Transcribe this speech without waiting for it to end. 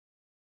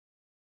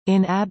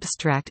In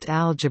abstract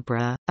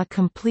algebra, a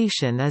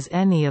completion is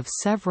any of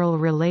several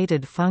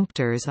related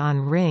functors on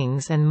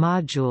rings and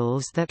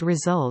modules that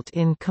result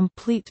in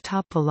complete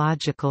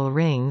topological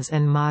rings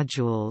and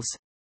modules.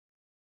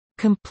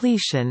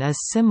 Completion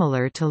is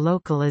similar to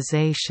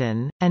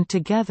localization, and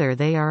together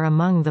they are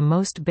among the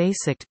most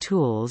basic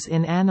tools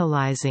in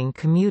analyzing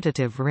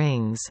commutative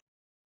rings.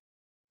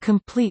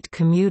 Complete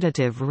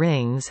commutative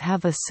rings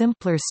have a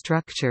simpler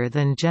structure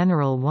than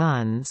general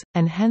ones,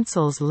 and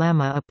Hensel's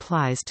lemma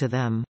applies to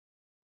them.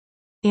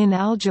 In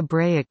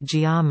algebraic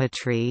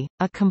geometry,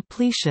 a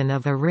completion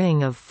of a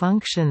ring of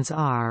functions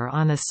R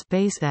on a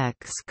space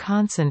X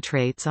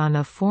concentrates on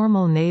a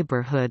formal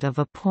neighborhood of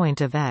a point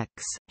of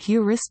X.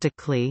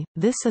 Heuristically,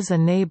 this is a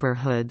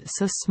neighborhood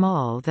so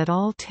small that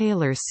all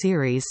Taylor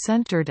series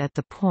centered at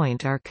the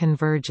point are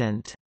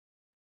convergent.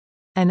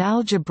 An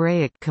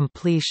algebraic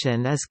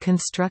completion is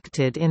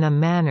constructed in a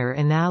manner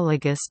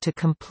analogous to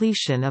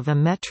completion of a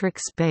metric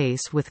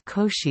space with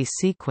Cauchy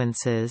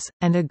sequences,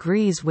 and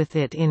agrees with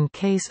it in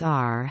case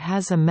R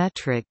has a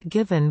metric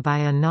given by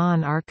a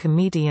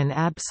non-Archimedean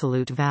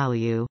absolute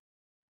value.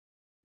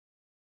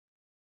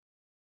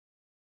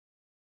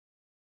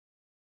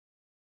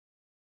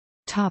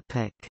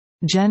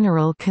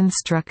 General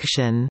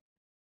construction.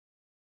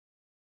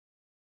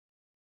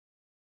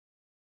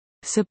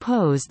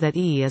 Suppose that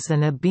E is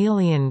an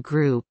abelian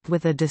group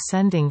with a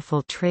descending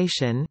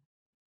filtration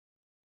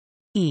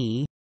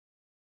E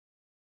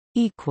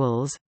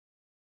equals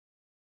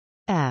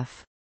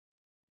F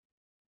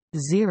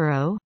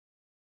 0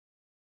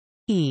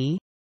 E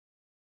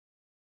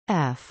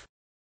F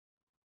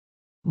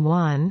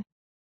 1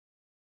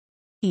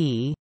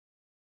 E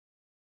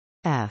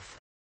F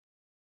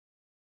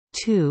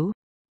 2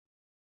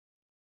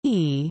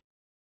 E.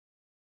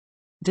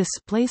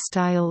 Display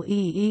style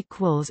E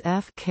equals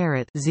F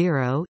caret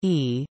 0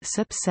 E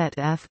subset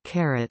F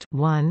caret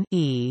 1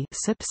 E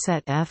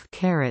subset F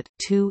caret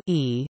 2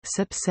 E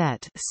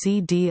subset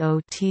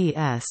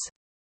CDOTS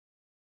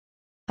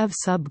of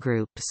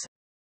subgroups.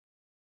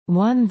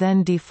 One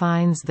then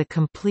defines the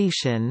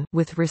completion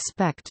with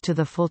respect to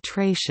the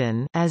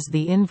filtration as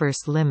the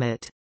inverse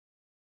limit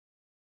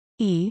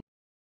E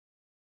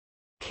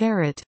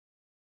caret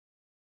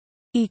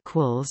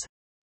equals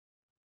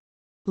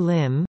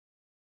lim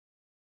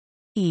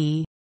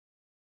E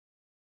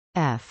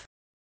F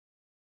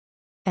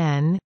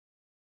N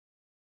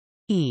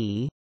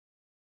E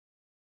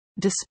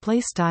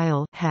display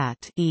style hat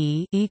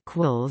E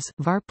equals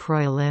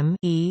varproilim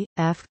E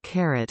F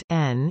caret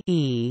N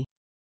E.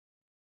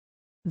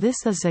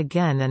 This is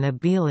again an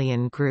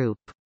abelian group.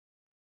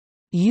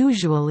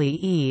 Usually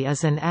E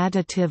is an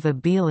additive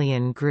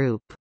abelian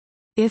group.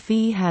 If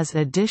E has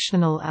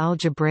additional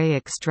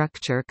algebraic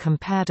structure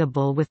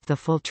compatible with the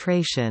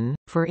filtration,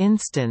 for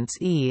instance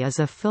E is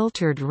a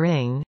filtered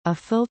ring, a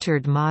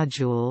filtered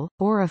module,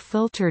 or a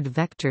filtered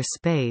vector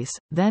space,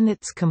 then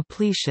its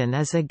completion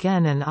is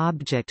again an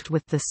object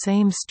with the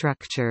same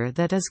structure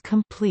that is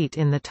complete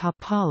in the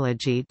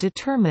topology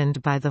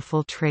determined by the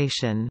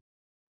filtration.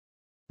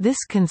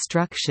 This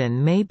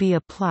construction may be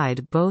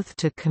applied both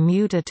to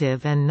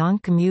commutative and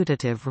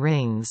noncommutative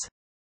rings.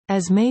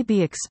 As may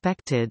be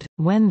expected,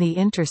 when the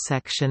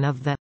intersection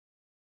of the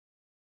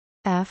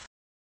F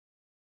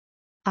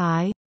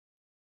I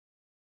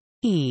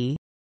E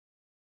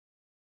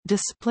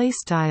display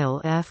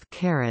style F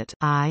caret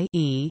I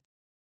E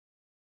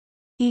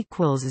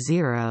equals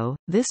 0,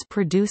 this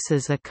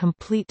produces a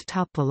complete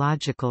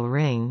topological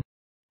ring.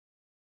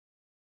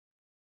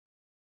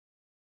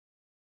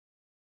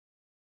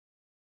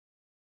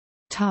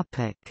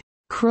 Topic: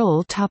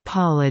 Krull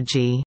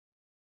topology.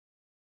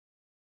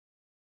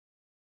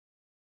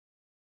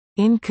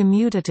 In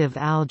commutative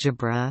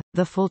algebra,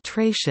 the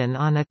filtration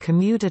on a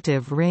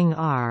commutative ring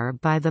R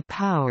by the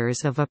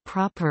powers of a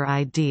proper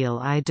ideal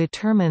I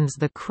determines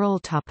the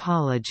Krull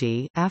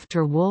topology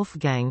after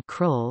Wolfgang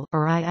Krull,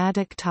 or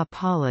I-adic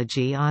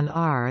topology on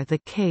R. The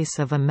case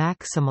of a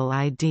maximal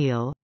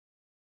ideal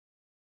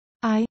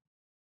I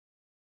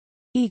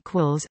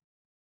equals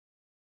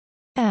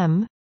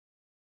M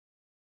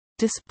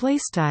display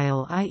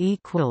style I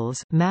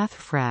equals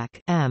mathfrak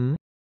M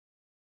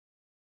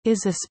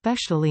is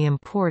especially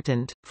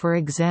important, for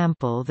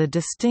example the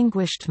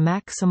distinguished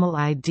maximal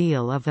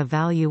ideal of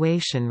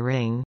evaluation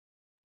ring.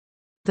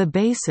 The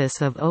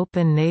basis of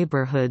open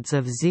neighborhoods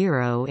of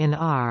 0 in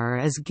R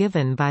is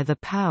given by the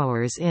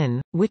powers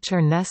in, which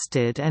are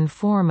nested and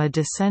form a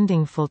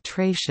descending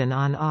filtration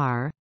on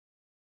R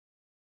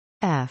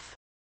F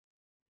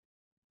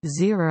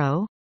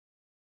 0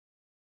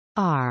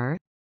 R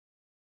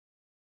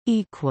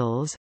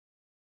equals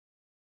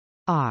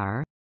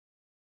R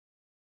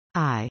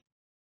I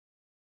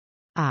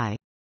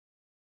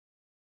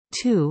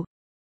 2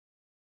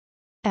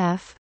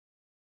 F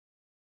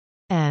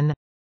N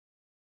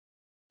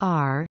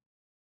R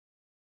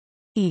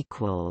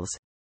equals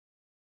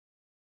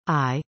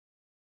I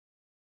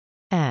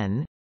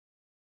N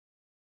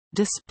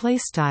display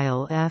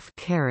style f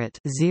caret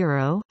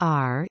 0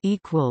 r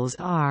equals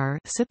r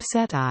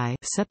subset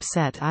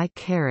I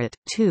caret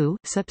 2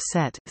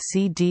 subset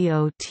c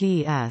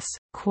dots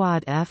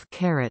quad f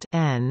caret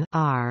n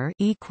r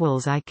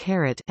equals I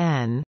caret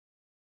n.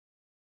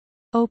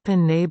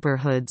 Open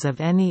neighborhoods of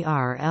any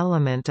R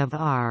element of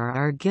R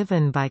are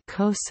given by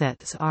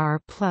cosets R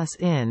plus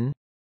in.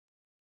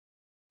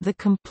 The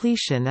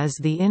completion is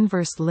the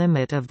inverse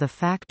limit of the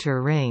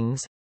factor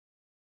rings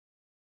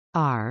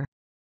R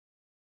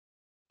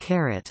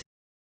caret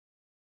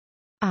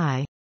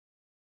I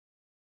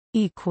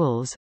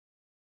equals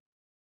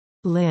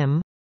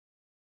lim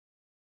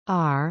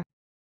R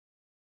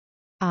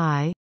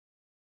I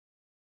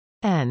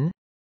n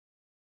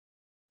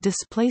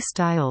display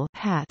style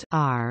hat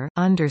R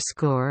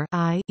underscore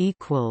I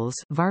equals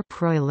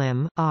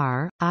varproilim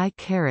R I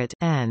caret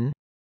n.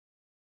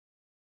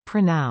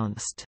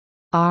 Pronounced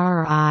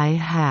R I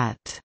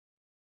hat.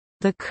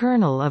 The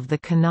kernel of the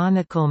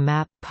canonical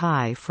map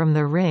π from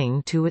the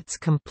ring to its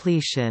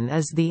completion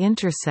is the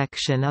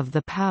intersection of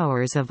the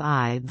powers of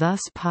I.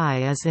 Thus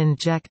π is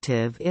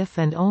injective if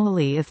and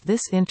only if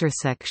this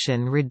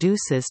intersection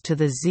reduces to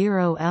the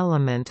zero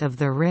element of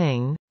the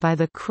ring. By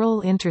the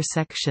Krull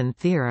intersection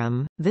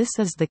theorem, this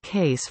is the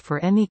case for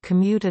any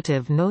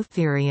commutative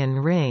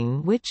Noetherian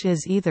ring which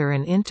is either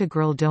an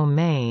integral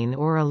domain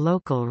or a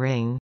local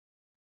ring.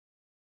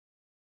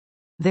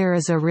 There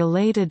is a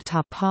related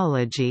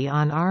topology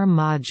on R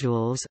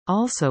modules,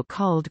 also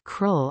called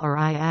Krull or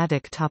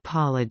I-adic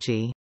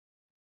topology.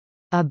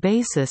 A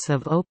basis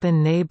of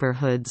open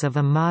neighborhoods of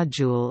a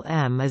module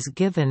M is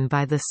given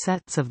by the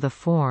sets of the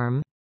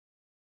form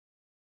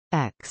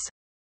X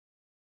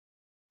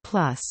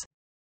plus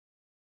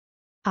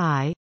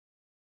I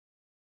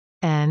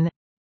n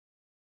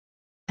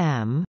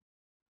M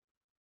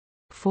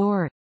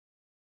for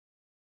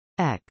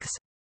X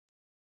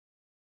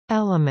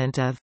element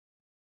of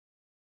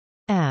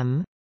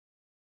M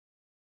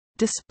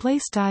display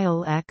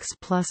style X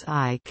plus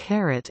I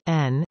caret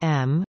n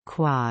M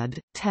quad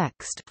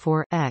text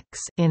for X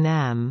in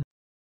M.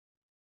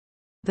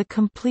 The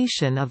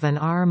completion of an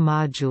R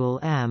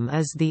module M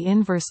is the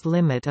inverse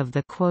limit of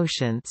the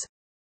quotients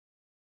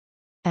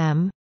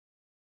M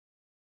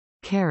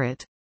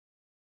caret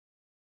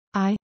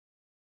I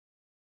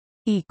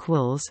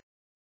equals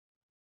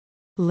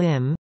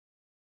lim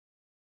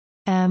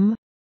M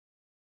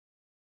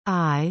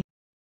I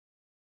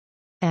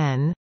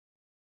n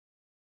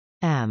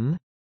M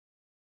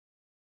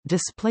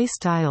display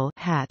style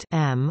hat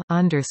M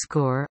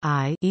underscore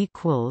I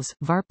equals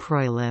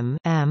varproilim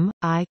M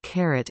I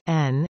caret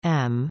n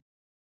M.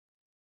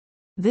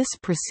 This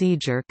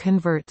procedure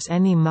converts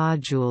any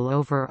module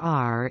over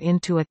R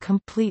into a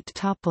complete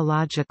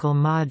topological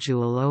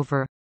module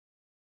over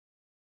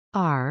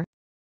R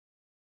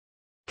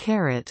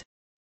caret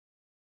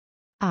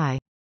I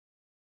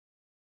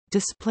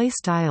display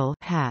style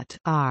hat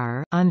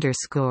R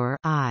underscore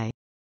I.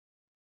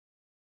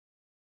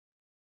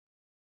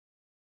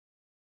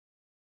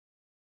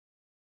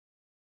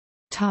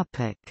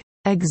 Topic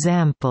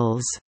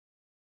examples.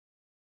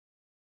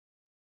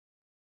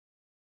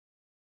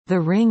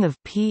 The ring of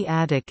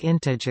p-adic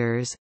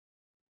integers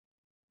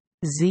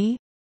Z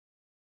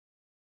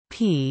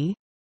P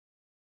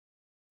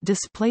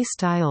display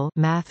style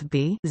math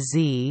B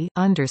Z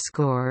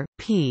underscore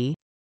P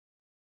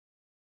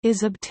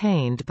is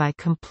obtained by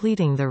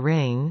completing the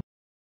ring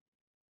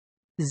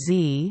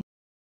Z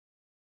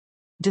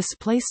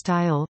display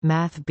style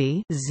math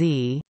B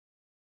Z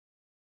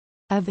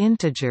of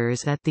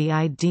integers at the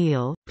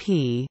ideal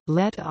P.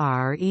 Let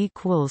R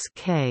equals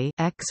K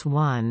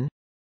x1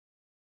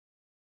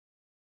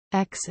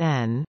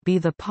 xn be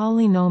the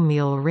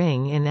polynomial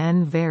ring in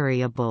n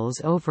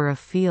variables over a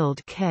field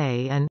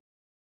K and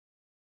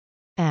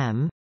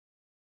M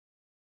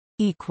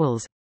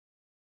equals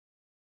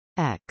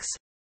x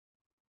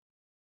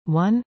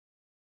 1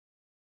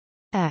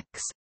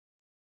 x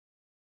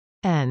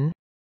n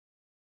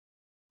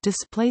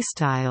display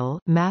style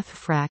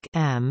mathfrak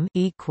M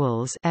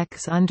equals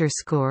x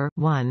underscore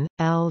 1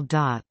 L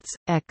dots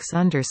x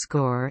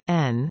underscore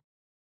n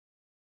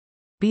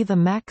be the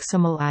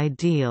maximal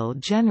ideal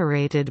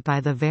generated by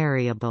the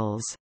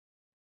variables.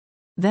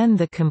 Then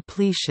the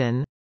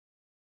completion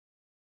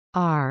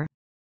R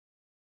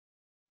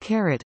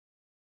caret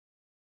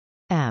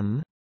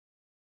M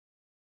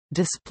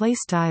display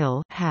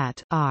style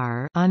hat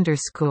R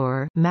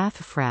underscore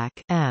mathfrak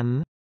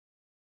M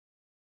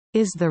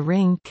is the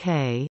ring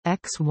K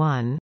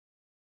x1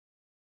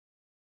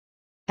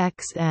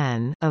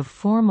 xn of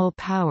formal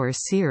power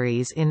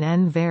series in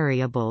n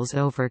variables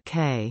over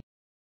K.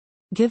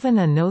 Given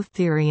a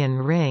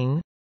Noetherian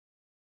ring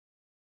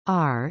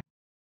R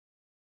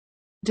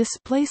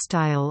display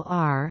style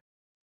R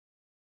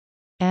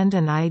and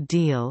an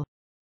ideal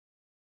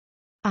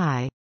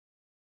I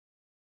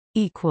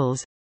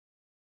equals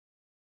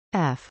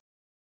F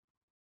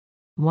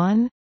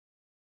 1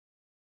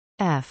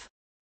 F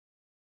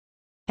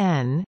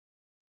n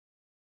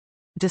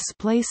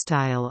display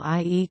style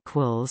I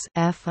equals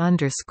f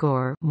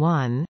underscore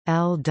 1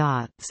 L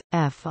dots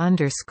f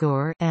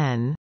underscore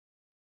n.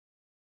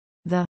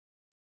 The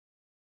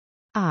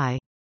I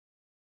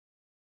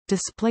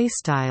display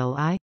style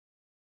I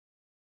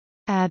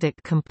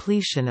adic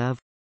completion of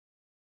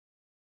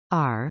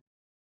R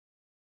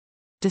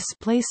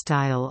display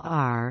style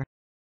R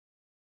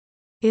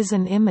is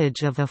an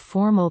image of a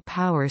formal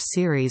power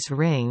series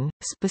ring,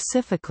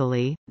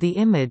 specifically the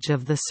image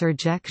of the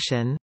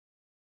surjection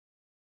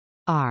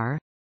R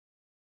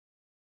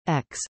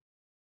x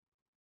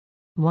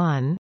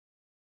 1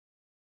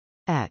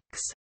 x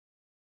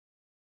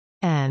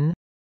n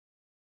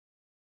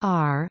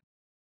R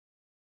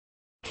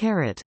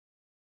caret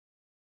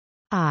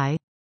I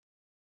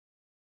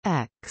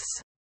x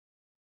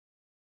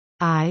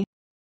I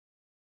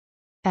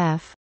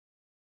f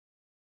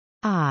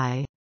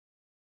I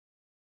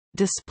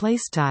display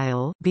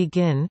style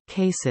begin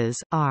cases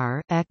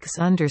R x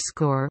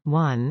underscore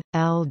 1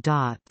 L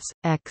dots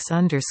x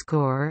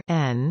underscore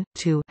n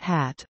to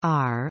hat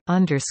R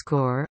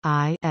underscore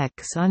I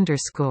x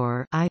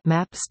underscore I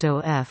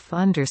mapsto f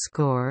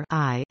underscore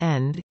I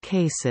end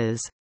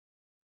cases.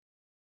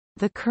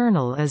 The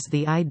kernel is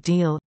the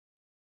ideal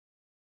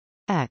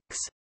x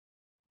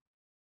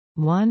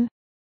 1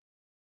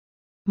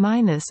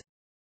 minus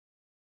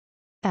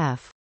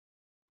f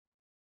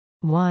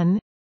 1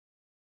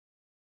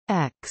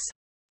 x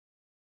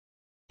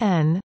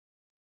n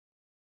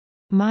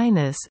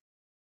minus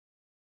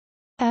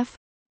f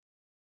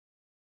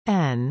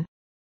n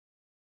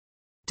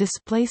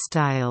display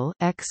style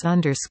x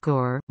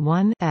underscore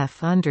 1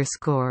 f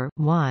underscore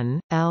 1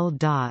 L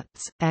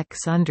dots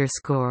x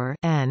underscore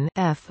n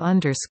f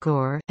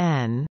underscore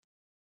n.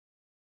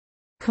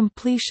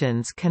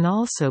 Completions can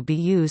also be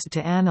used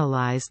to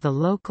analyze the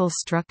local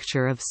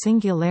structure of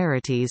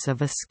singularities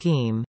of a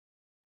scheme.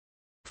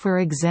 For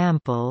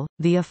example,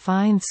 the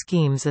affine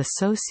schemes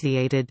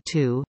associated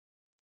to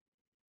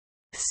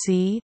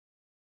C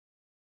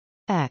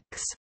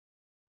x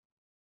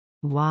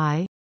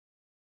y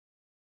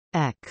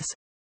x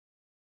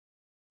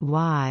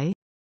y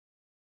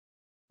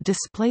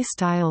display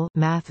style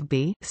math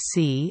b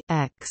C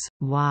x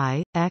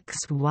y x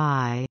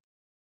y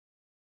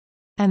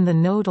and the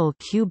nodal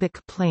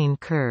cubic plane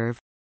curve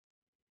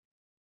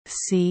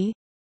C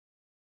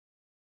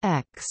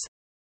x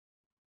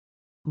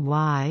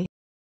y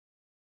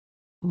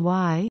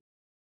y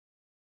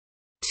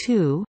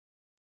 2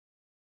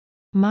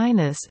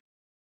 minus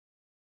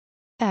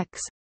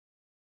x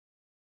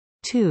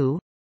 2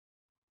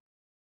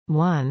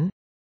 1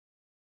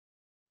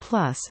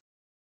 plus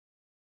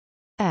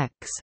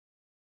x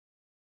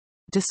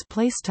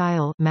display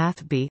style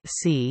math b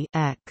C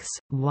x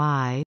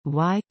y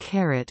y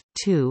caret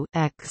 2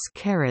 x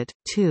caret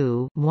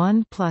 2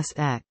 1 plus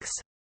x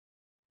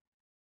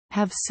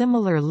have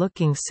similar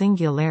looking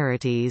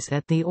singularities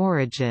at the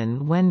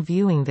origin. When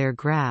viewing their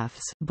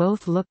graphs,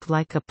 both look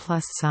like a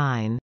plus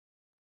sign.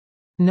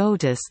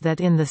 Notice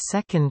that in the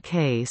second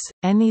case,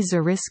 any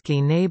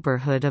Zariski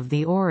neighborhood of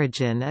the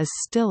origin is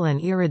still an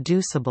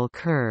irreducible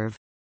curve.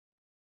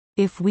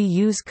 If we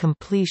use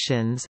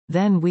completions,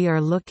 then we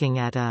are looking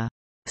at a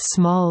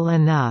small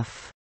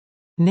enough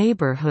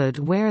neighborhood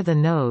where the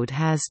node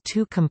has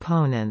two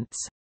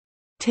components.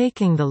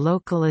 Taking the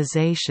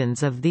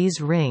localizations of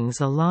these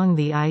rings along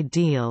the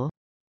ideal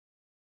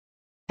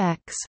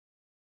x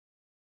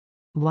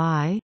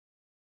y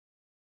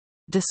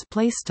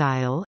display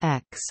style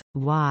x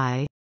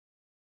y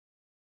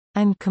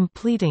and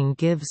completing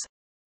gives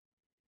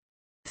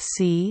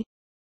C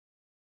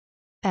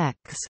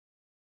x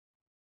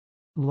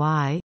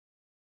y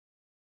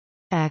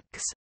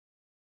x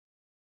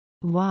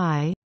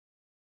y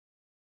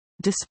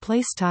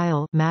display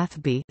style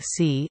math b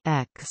C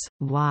x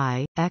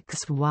y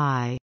x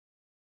y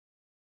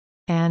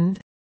and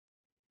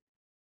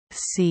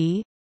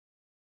C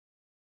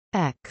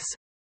x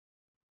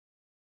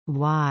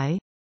y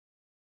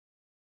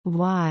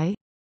y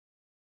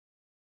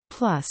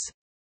plus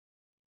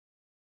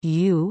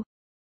u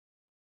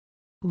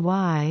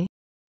y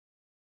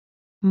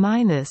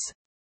minus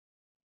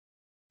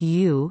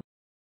u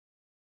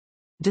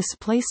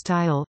display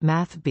style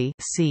math b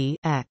C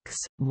x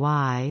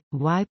y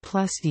y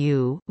plus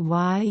u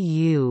y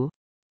u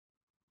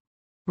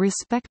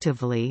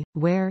respectively,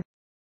 where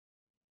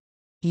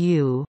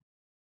u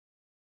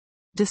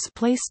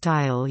display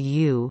style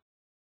u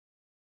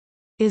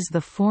is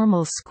the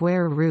formal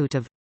square root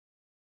of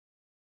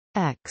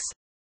x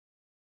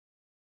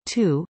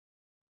 2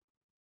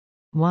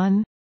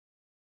 1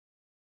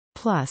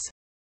 plus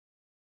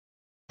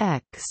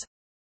x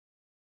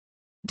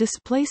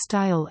display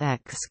style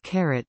x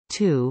caret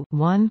 2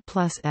 1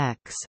 plus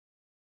x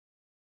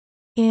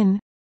in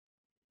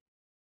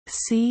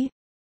C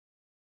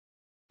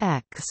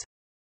x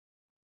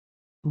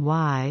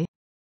y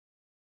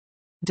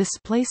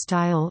display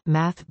style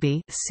math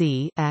b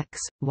C x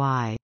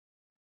y.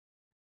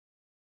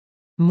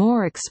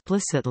 More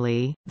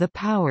explicitly, the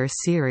power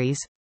series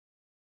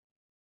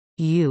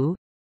U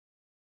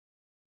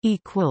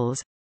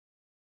equals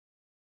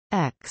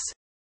x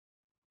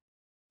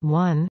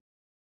 1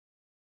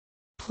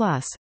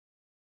 plus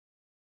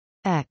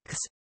x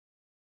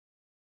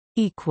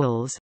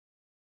equals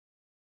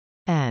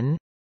n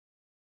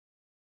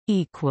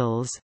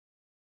equals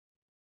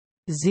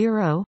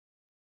 0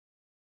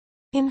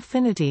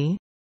 infinity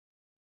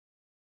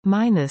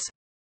minus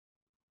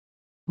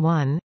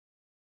 1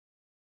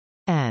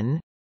 n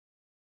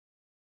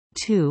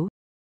 2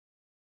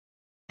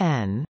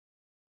 n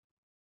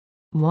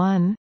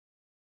 1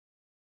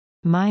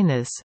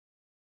 minus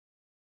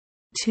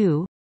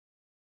 2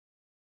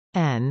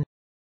 n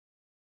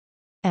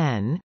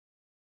n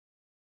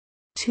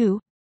 2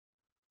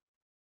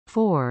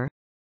 4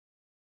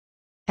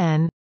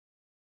 n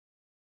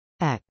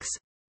x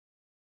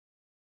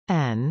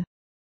n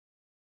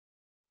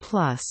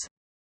plus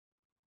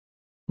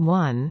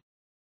 1.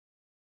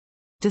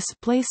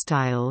 Display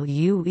style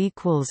U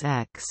equals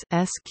x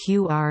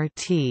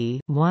sqrt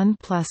 1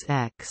 plus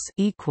x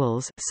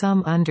equals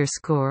sum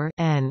underscore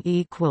n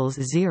equals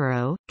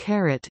 0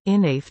 caret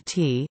inf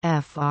t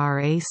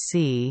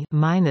frac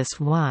minus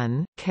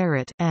 1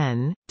 caret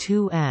n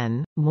 2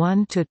 n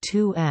 1 to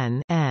 2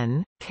 n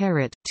n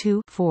caret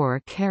 2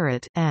 4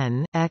 caret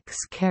n x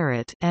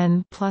caret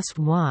n plus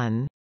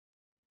 1.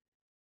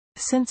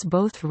 Since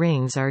both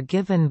rings are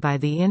given by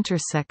the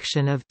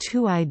intersection of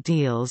two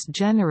ideals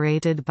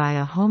generated by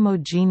a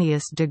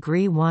homogeneous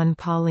degree 1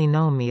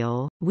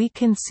 polynomial, we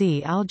can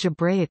see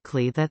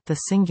algebraically that the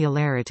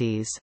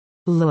singularities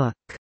look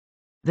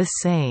the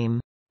same.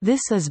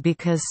 This is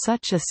because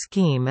such a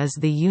scheme is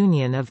the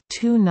union of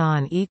two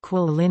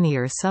non-equal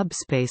linear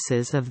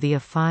subspaces of the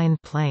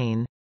affine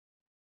plane.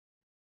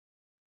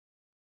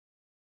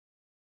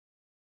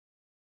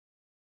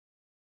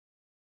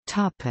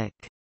 Topic: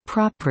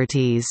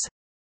 Properties.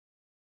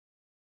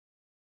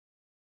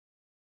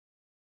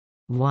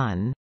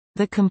 1.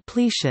 The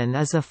completion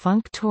is a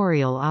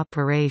functorial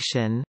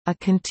operation. A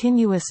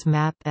continuous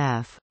map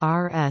F,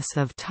 Rs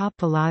of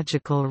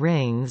topological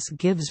rings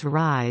gives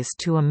rise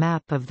to a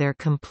map of their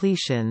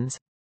completions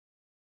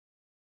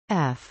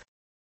F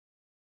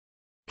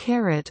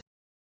caret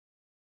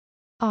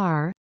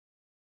R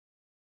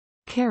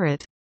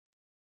caret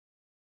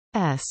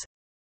S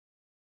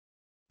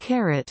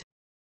caret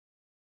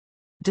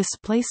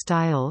display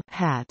style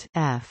hat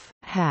F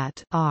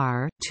hat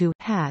R to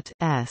hat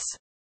S.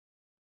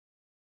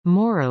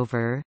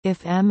 Moreover,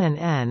 if M and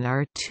N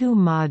are two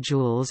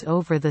modules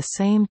over the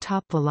same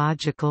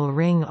topological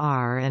ring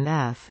R and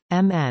F,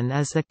 Mn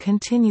is a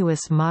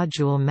continuous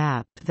module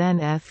map,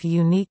 then F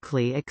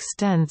uniquely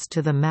extends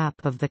to the map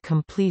of the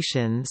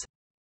completions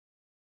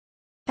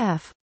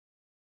F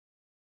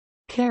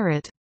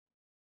caret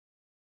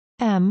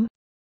M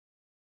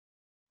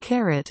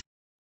caret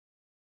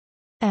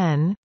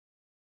N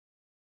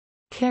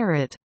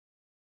caret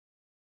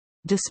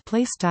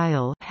display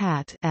style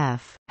hat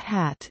F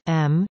hat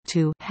M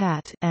to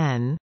hat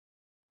N,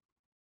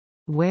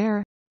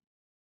 where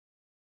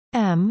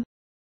M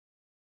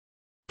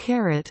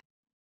caret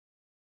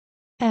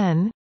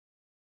N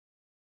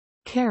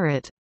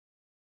caret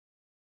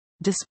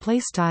display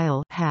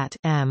style hat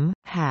M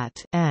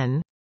hat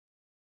N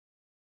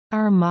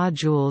are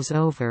modules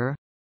over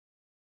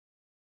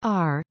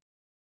R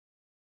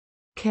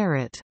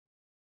caret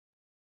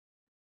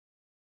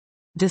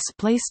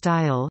display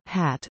style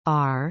hat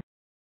R.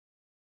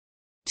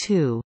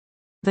 2.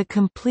 The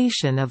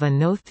completion of a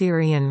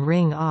Noetherian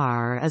ring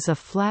R is a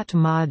flat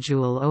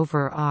module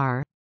over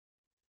R.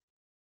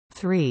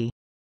 3.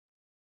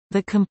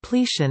 The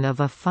completion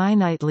of a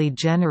finitely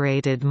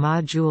generated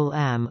module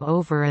M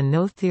over a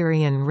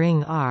Noetherian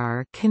ring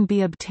R can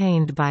be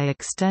obtained by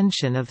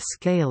extension of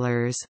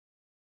scalars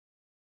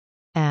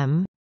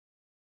M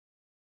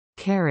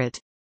caret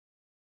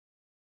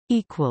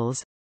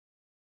equals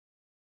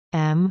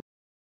M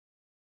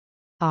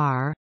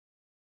R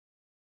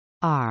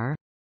R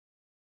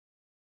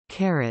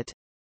caret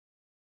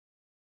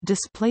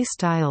display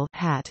style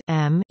hat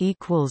M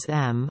equals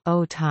M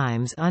O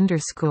times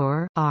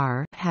underscore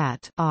R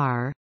hat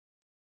R.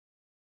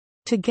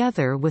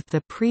 Together with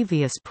the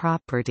previous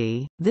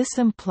property, this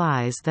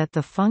implies that the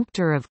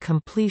functor of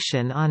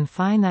completion on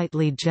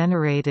finitely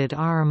generated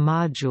R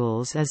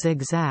modules is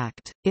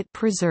exact. It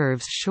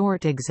preserves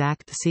short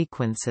exact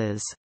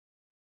sequences.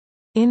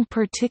 In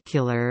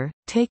particular,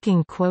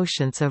 taking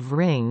quotients of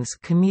rings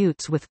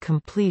commutes with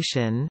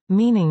completion,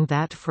 meaning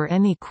that for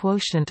any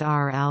quotient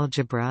R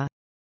algebra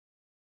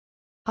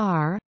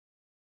R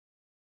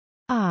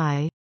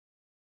I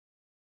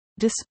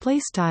display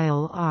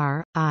style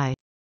R I,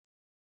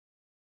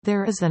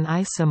 there is an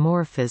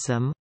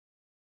isomorphism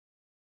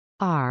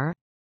R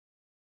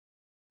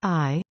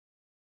I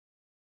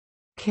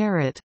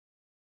caret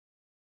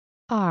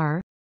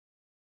R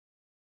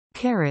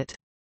caret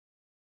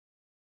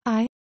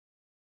I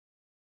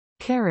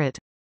caret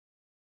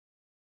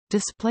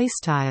display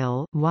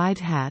style wide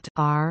hat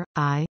R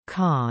I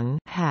Kong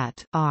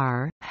hat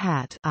R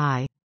hat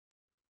I.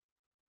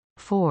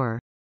 4.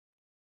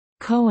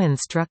 Cohen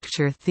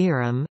structure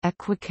theorem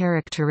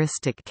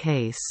equicharacteristic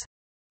case.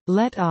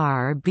 Let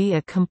R be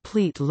a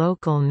complete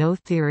local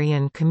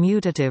Noetherian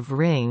commutative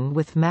ring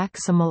with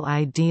maximal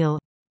ideal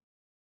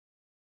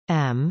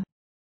M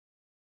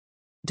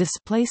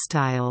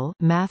displaystyle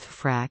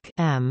mathfrak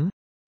M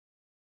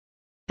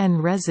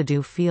and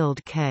residue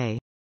field K.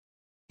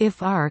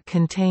 If R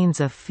contains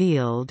a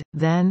field,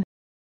 then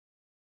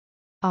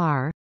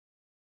R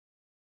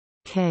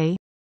K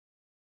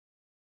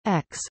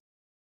X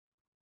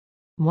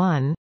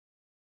 1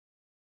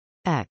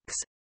 X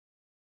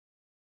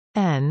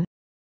N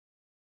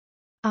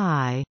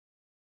I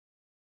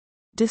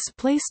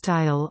display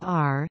style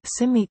R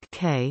simic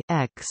K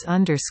X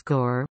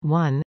underscore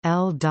 1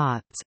 L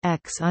dots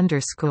X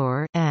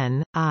underscore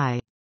N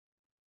I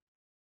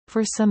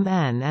for some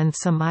N and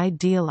some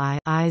ideal I.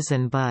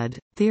 Eisenbud,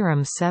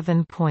 Theorem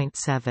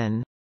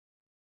 7.7.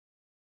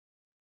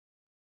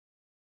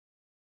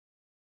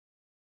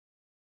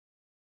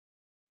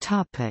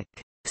 Topic.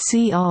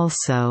 See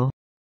also: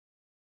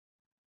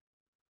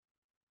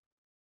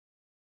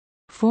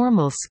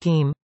 Formal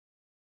scheme,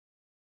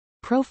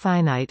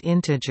 Profinite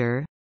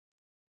integer,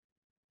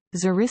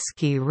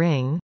 Zariski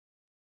ring,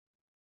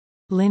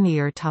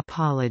 Linear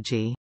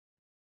topology.